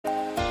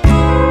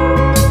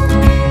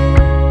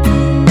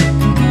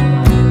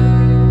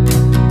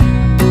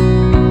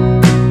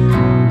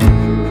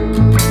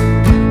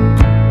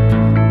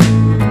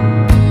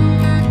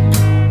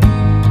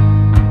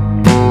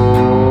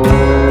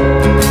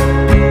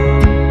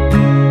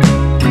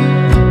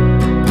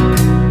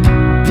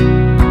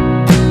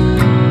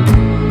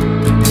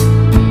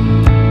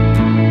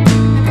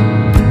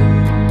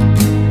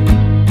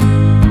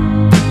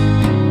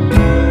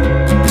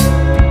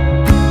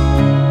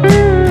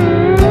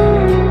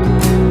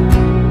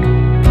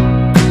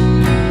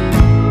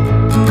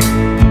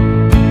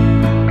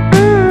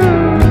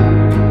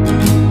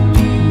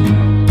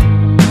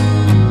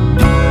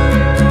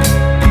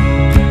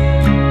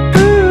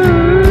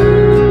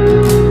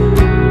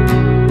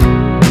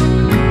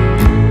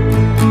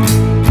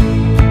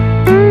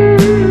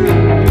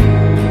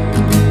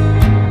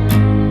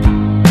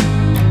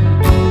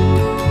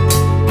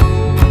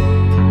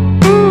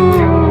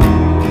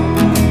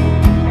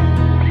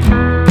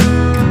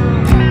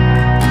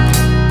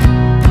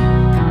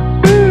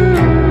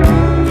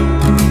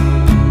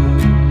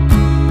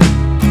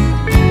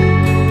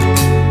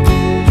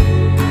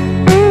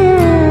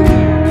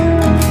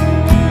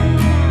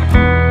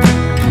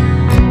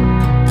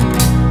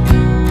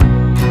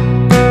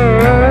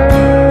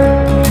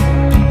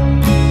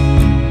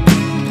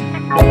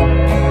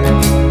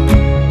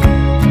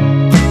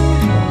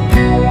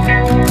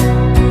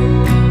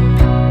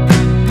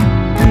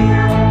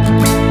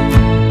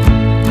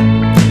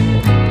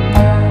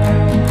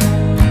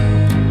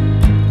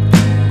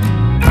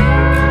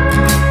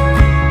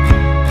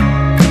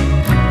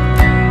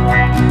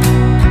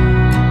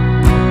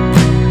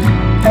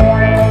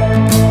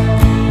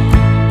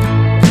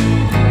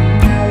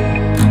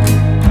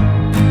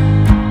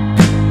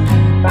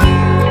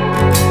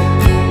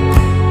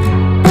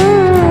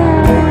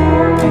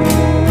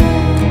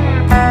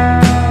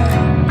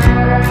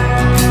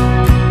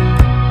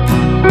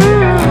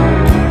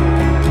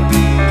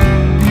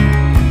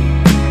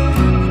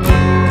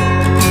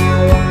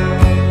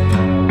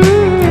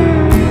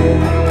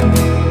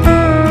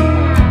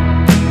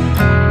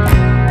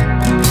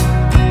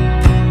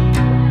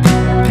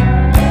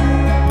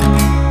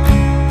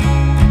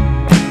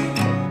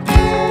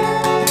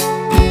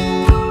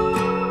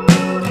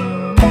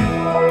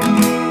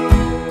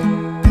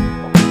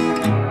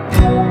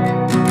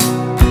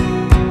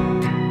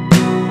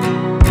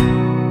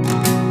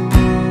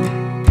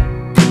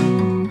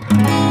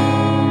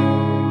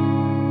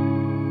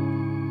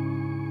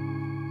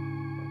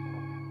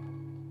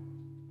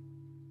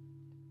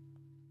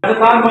तो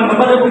तव्हां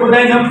नंबर जेको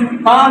ॿुधाईंदुमि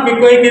तव्हांखे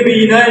कोई खे बि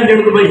न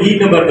ॾियणो त भई हीउ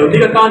नंबर अथव,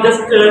 ठीकु आहे। तव्हां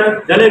जस्ट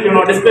जले करिणो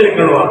आहे, डिस्प्ले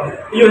करिणो आहे,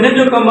 इहो हिन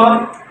जो कमु आहे।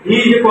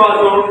 हीउ जेको आहे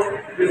सो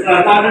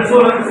तव्हां ॾिसो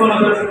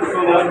नंबर,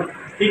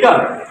 ठीकु आहे।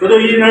 छो जो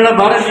हीअ नंढा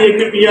ॿारनि जी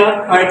एक्टिविटी आहे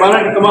ऐं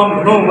ॿारनि खे तमामु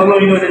घणो मज़ो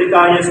ईंदो जॾहिं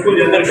तव्हां हीअ स्कूल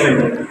जे अंदरि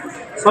कराईंदव।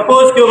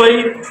 सपोज़ कयो भई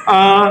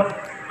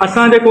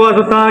असां जेको आहे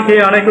सो तव्हांखे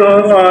हाणे हिकिड़ो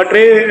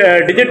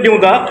 3 डिजिट ॾियूं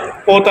था,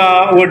 पोइ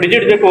तव्हां उहो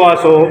डिजिट जेको आहे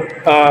सो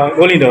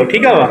ॻोल्हींदव,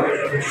 ठीकु आहे।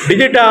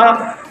 डिजिट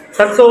आहे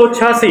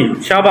 786।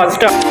 शाबाश,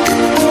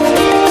 स्टार्ट।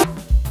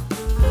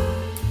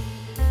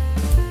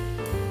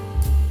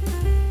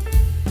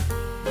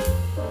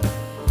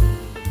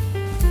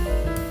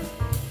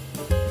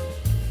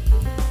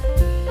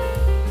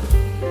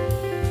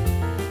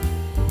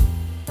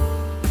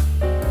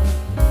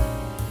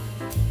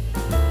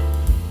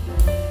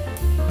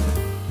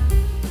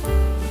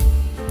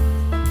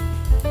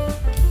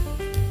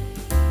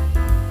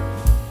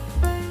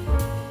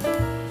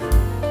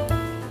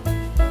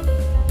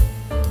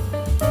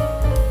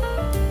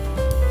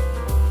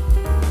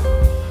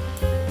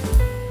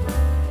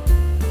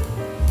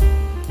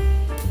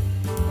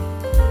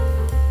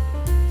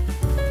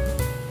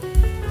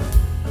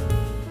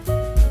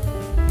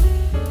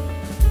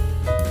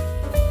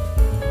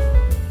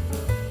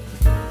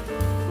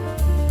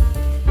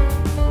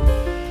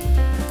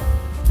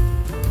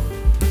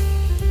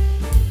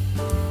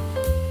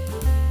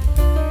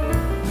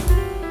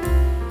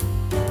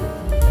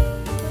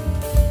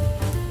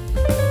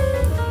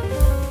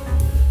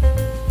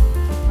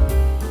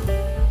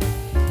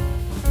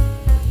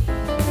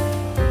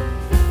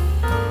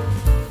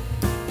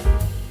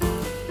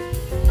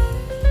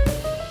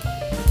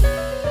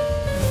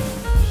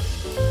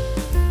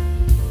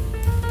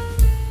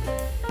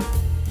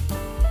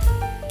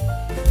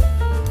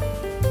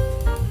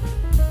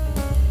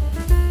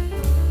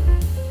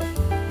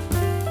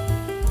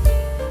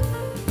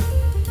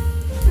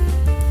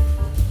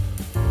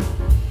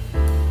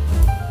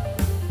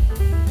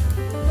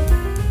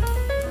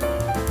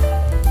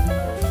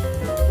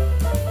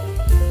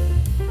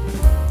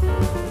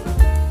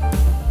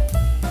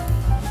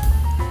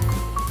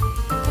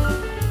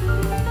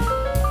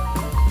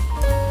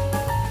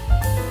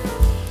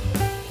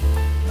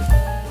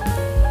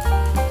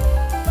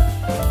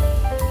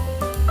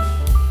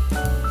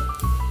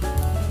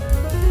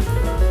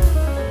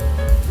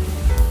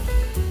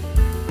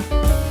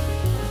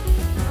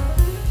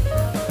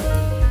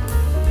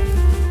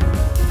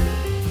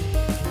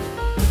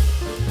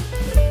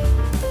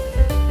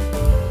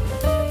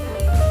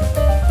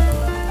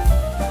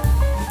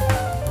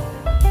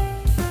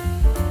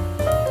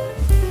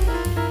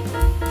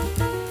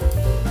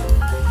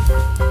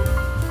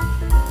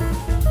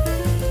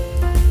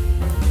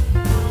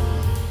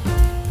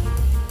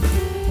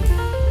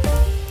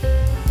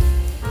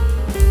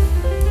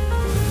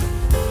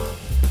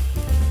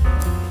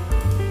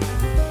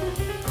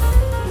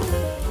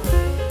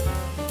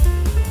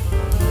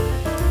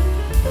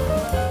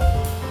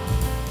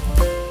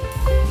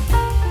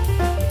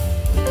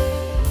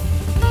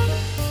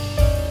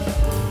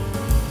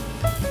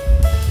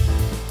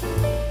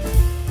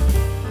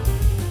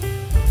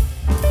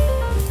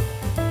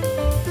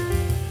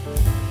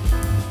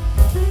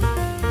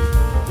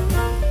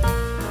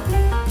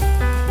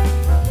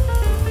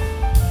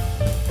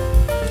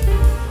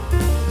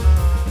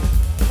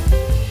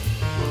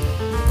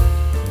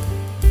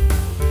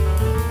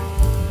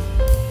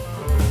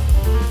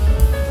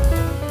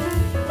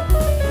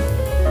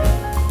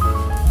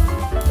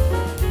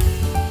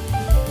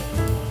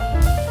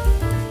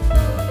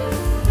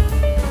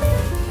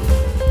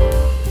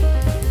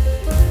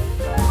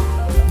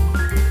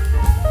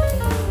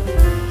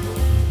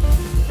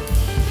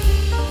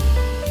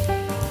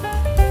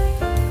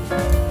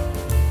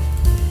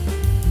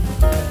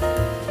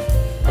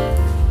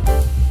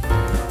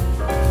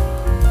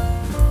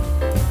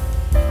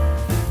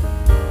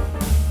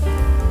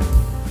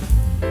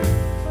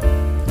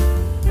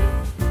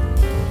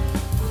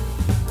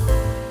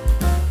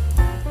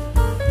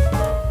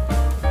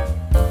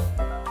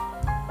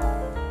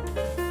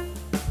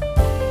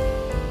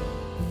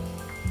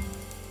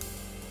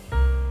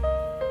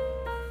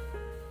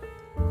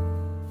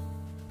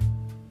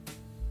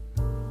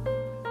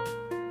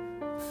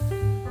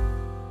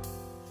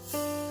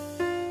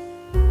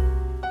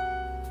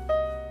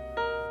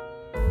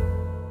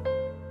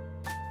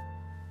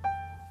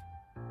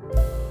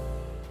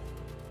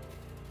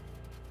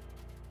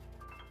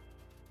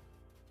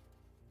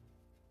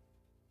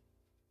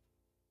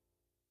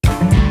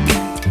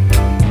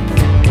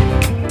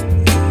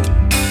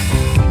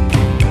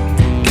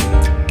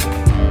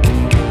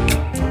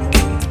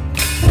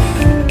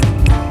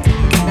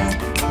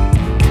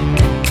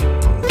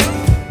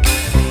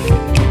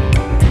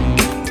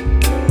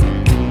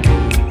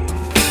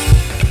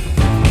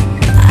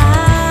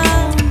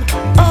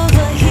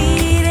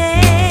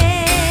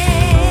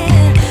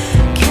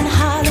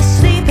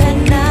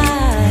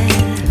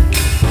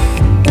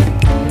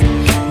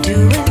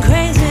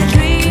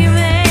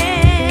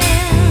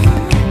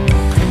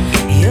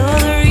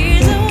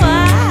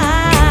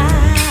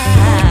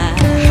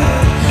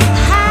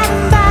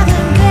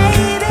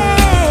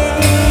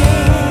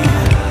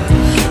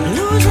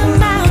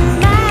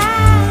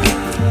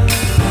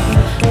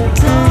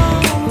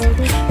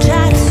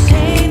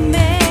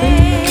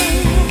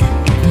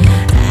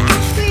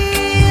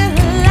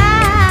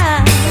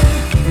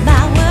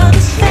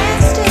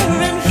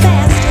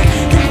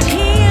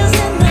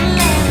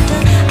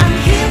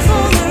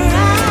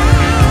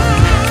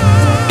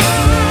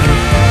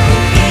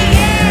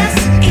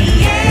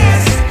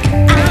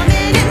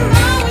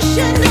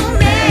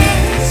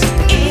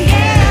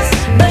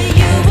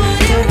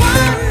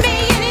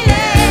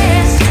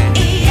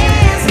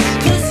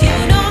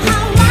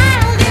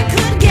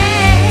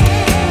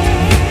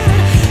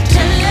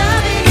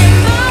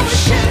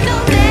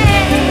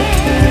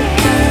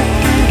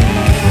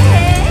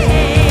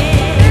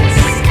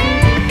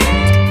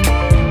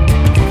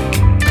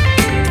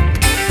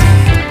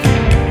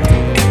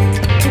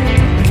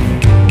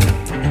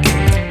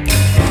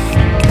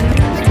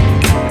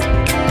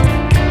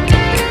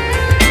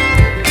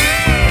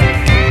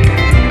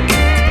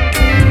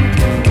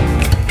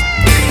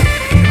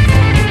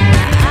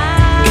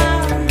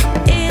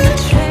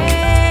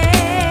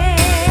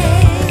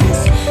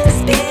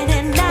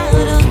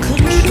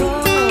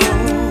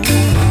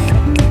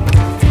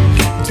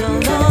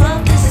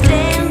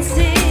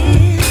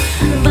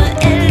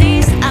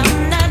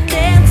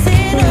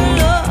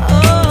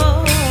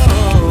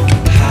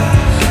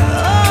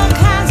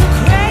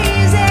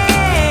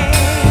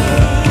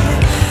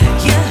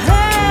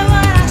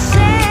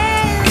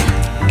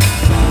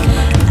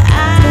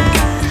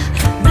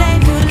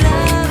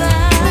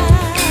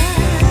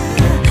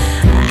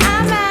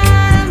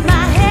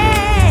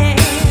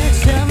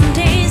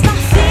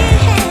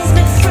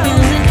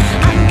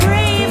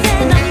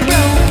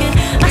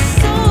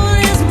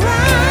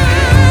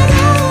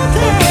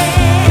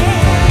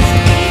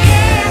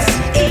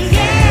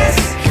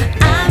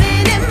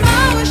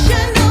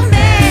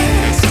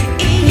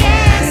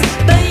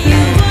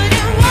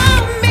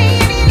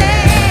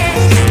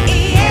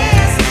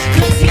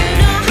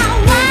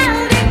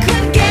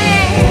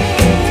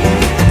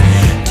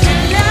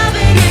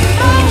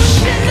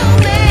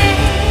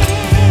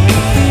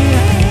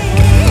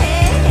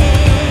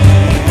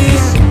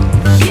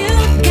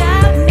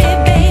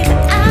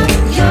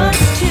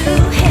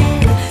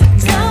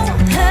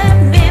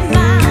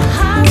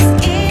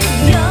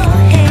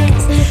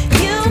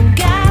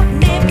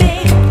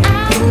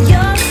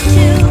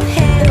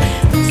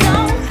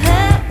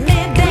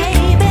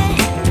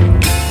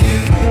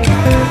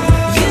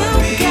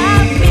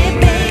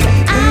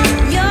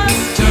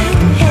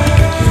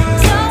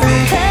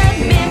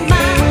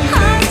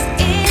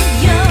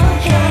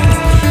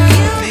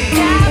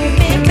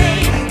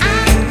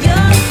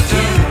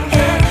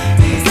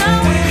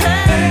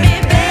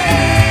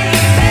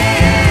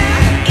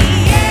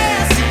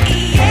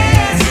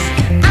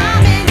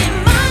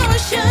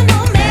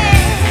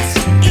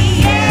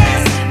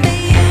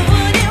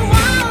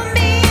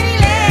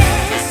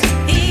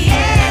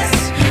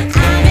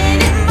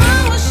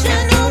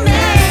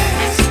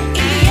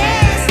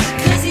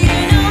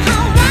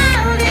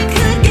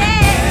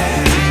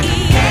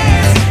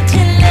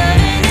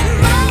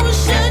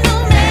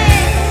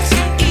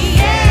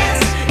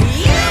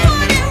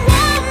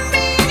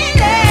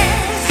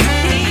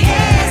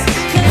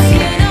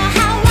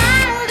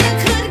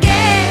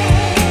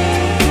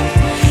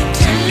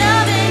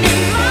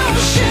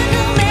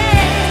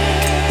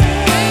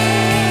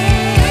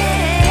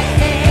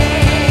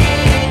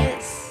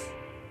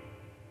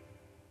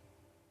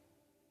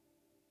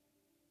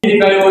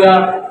 दिखायो या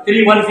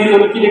 310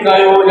 लिखी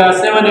दिखायो या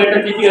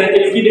 78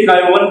 लिखी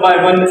दिखायो 1 by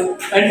 1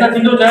 ऐसा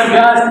थींदो चाहे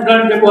ॿिया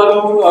स्टूडेंट जेको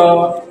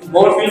आहे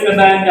बोर फील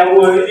कंदा आहिनि या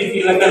उहो इजी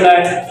फील न कंदा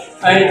आहिनि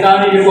ऐं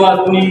तव्हांजी जेको आहे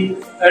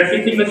उन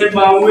टीचिंग मेथड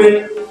मां उहे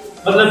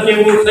मतलब कि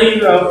वो सही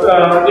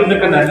न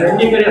कंदा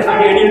आहिनि इन करे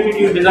असांखे अहिड़ी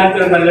एक्टिविटी डिज़ाइन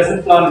करण आहे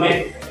लेसन प्लान में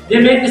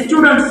जंहिंमें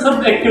स्टूडेंट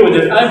सभु एक्टिव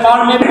हुजनि ऐं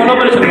पाण में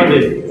कोलैबोरेशन वधे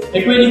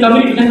हिकु ॿिए जी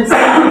कम्युनिकेशन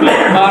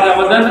ॿार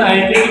वधनि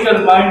ऐं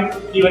क्रिटिकल माइंड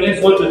थी वञे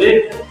सोच हुजे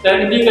त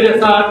इन करे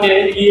असांखे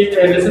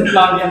इहे लेसन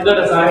प्लान जे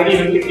अंदरि असां अहिड़ी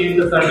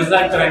एक्टिविटीज़ असां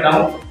डिज़ाइन कराईंदा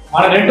आहियूं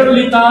हाणे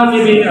रेंडमली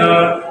तव्हांखे बि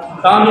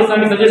तव्हां बि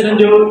असांखे सजेशन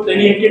ॾियो त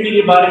इन एक्टिविटी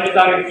जे बारे में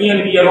तव्हांखे कीअं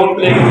लॻी आहे रोल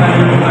प्ले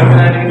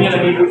कीअं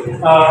लॻी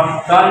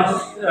डांस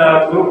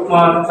ग्रुप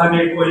मां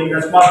असांखे कोई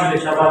रिस्पॉन्स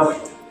मिले शाबाश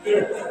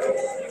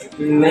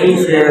नई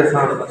शइ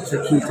असां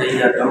सिखी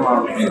सही आहे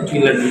तमामु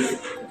सुठी लॻी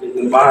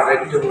जेके ॿार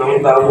एक्टिव न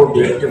हूंदा उहो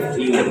बि एक्टिव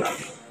थी वेंदा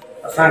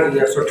असांखे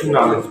इहा सुठी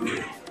नॉलेज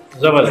मिली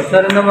ज़बरदस्त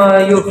सर हिन मां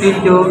इहो फील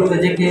कयो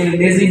त जेके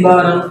लेज़ी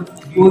ॿार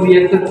आहिनि उहे बि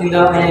एक्टिव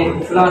थींदा ऐं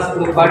क्लास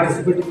में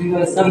पार्टिसिपेट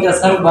थींदा सभ जा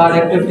सभ ॿार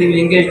एक्टिव थी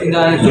एंगेज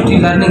थींदा ऐं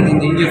सुठी लर्निंग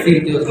थींदी इहो फील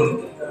कयो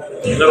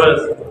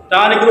ज़बरदस्त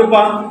तव्हां ग्रुप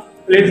आहे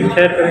प्लीज़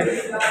शेयर करें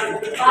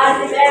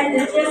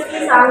दिलचस्पी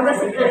सां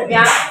सिखनि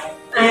पिया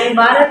ऐं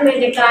ॿारनि में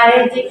जेका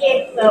आहे जेके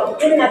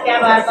उथनि न पिया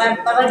बार बार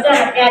तवजो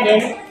न पिया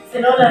ॾियनि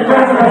स्लो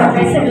लर्नर्स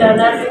पैसिव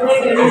लर्नर्स उहे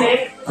बि उन में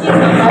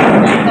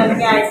कनि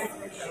पिया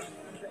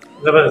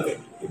ज़बरदस्त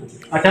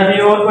अच्छा जी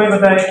और कोई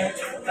बताए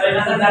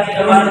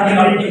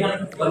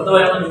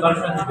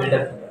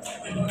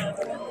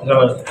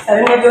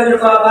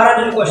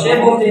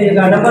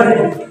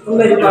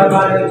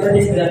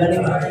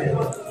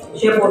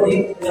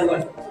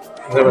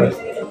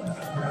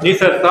जी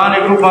सर तव्हां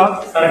ग्रुप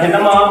आहे सर हिन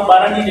मां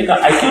ॿारनि जी जेका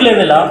IQ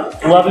लेवल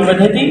आहे उहा बि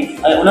वधे थी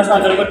ऐं उन सां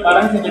गॾु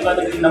ॿारनि खे जेका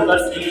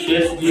नंबर्स जी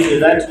शेप्स जी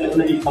डिज़ाइन्स जी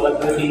उन जी ख़बर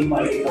पए थी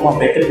तमामु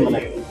बहितरीनु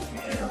मनाई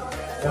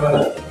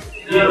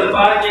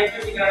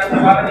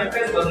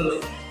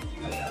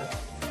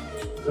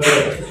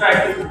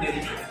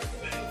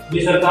जी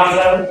सर तव्हां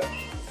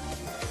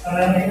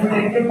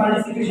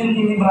पार्टिसिपेशन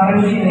थींदी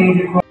ॿारनि जी ऐं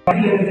जेको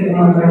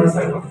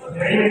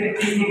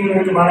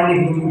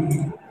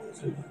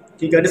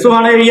ठीक है ॾिसो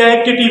हाणे इहा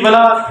एक्टिविटी भला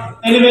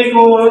इन में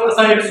को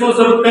असांखे ॾिसो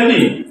ज़रूरत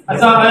पवंदी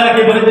असां आया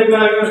कि भले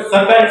जेको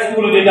सरकारी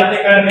स्कूल हुजे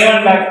जिते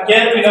वेहण लाइ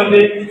केर बि न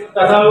हुजे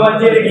त असां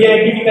अचे इहा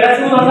एक्टिविटी कराए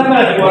सघूं था असां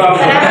करे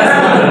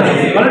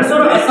सघूं भले ॾिसो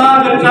असां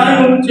अगरि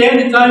चाहियूं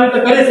चेंज चाहियूं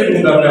त करे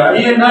सघूं था पिया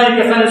ईअं न आहे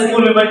कि असांजे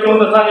स्कूल में भई चऊं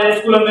त असांजे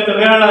स्कूल में त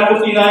वेहण लाइ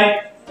कुर्सी न आहे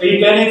हीअ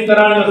ट्रेनिंग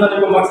करण जो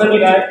असांजो को मक़सदु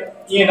ई न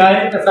आहे ईअं न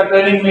आहे त असां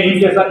ट्रेनिंग में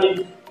हीअ असांजी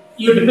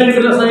इहो डिपेंड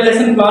करे असांजे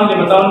लेसन प्लान जे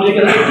मथां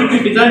जेके एक्टिविटी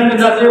डिज़ाइन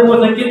कंदासीं उहो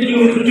असां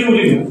केतिरियूं सुठियूं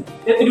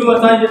हुजनि एतिरियूं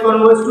असांजे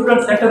जेको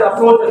स्टूडेंट सेंटर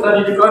अप्रोच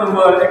असांजी जेको आहे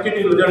उहा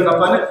एक्टिविटी हुजणु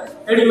खपनि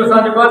अहिड़ियूं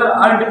असां जेको आहे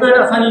हाणे डिपेंड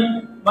असांजी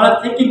माना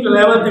थिंकिंग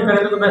लेवल जे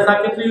करे थो भई असां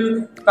केतिरियूं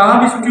तव्हां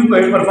बि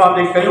सुठियूं परफॉर्म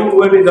थी कयूं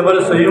उहे बि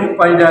ज़बरदस्त हुयूं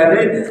पंहिंजी जाइ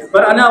ते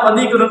पर अञा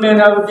वधीक हुन में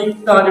अञा वधीक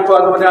तव्हां जेको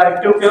आहे अञा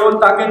एक्टिव कयो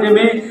ताकी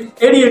जंहिंमें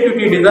अहिड़ी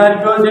एक्टिविटी डिज़ाइन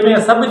कयो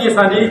जंहिंमें सभ जी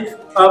असांजी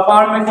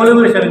पाण में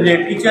कोलैबोरेशन हुजे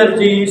टीचर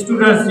जी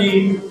स्टूडेंट्स जी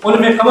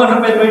उन में ख़बर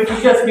न पए भई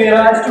टीचर्स केरु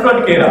आहे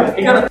स्टूडेंट केरु आहे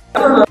ठीकु आहे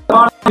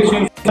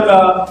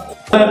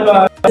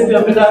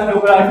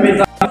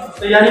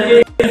यानी कि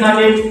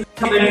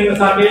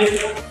असांखे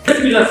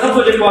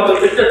सभु जेको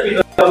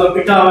आहे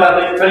बीठा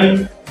हुयासीं खणी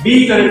बीह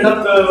करे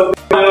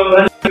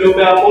सभु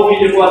पिया पोइ बि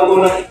जेको आहे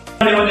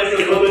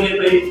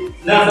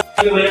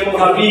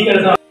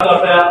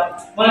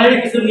माना अहिड़ी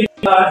क़िस्म जी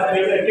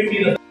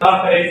एक्टिविटीज़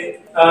करे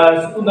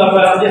सघूं था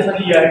अॼु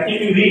असांजी इहा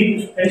एक्टिविटी हुई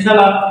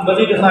इनशाला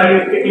वधीक असां अहिड़ी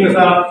एक्टिविटी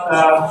असां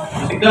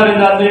सिखंदा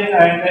रहंदासीं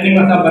ऐं ट्रेनिंग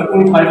असां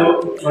भरपूर फ़ाइदो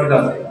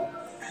वठंदासीं